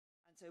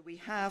So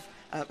we have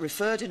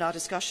referred in our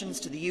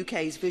discussions to the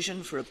UK's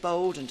vision for a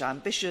bold and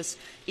ambitious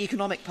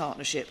economic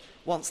partnership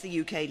once the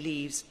UK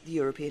leaves the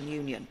European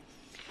Union.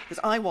 Because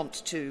I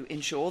want to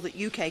ensure that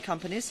UK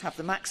companies have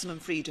the maximum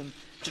freedom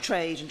to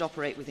trade and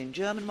operate within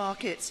German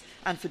markets,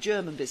 and for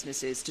German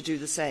businesses to do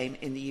the same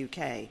in the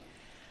UK.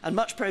 And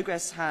much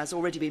progress has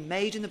already been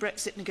made in the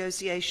Brexit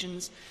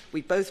negotiations.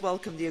 We both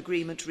welcome the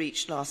agreement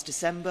reached last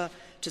December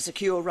to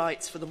secure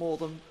rights for the more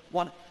than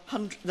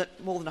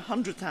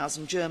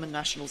 100,000 German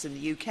nationals in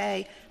the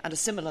UK and a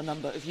similar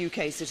number of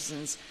UK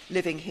citizens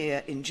living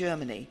here in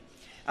Germany.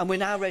 And we're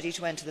now ready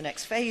to enter the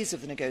next phase of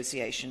the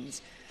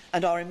negotiations,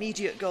 and our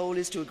immediate goal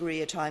is to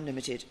agree a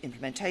time-limited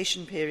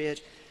implementation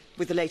period,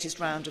 with the latest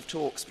round of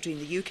talks between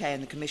the UK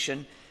and the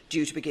Commission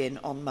due to begin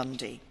on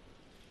Monday.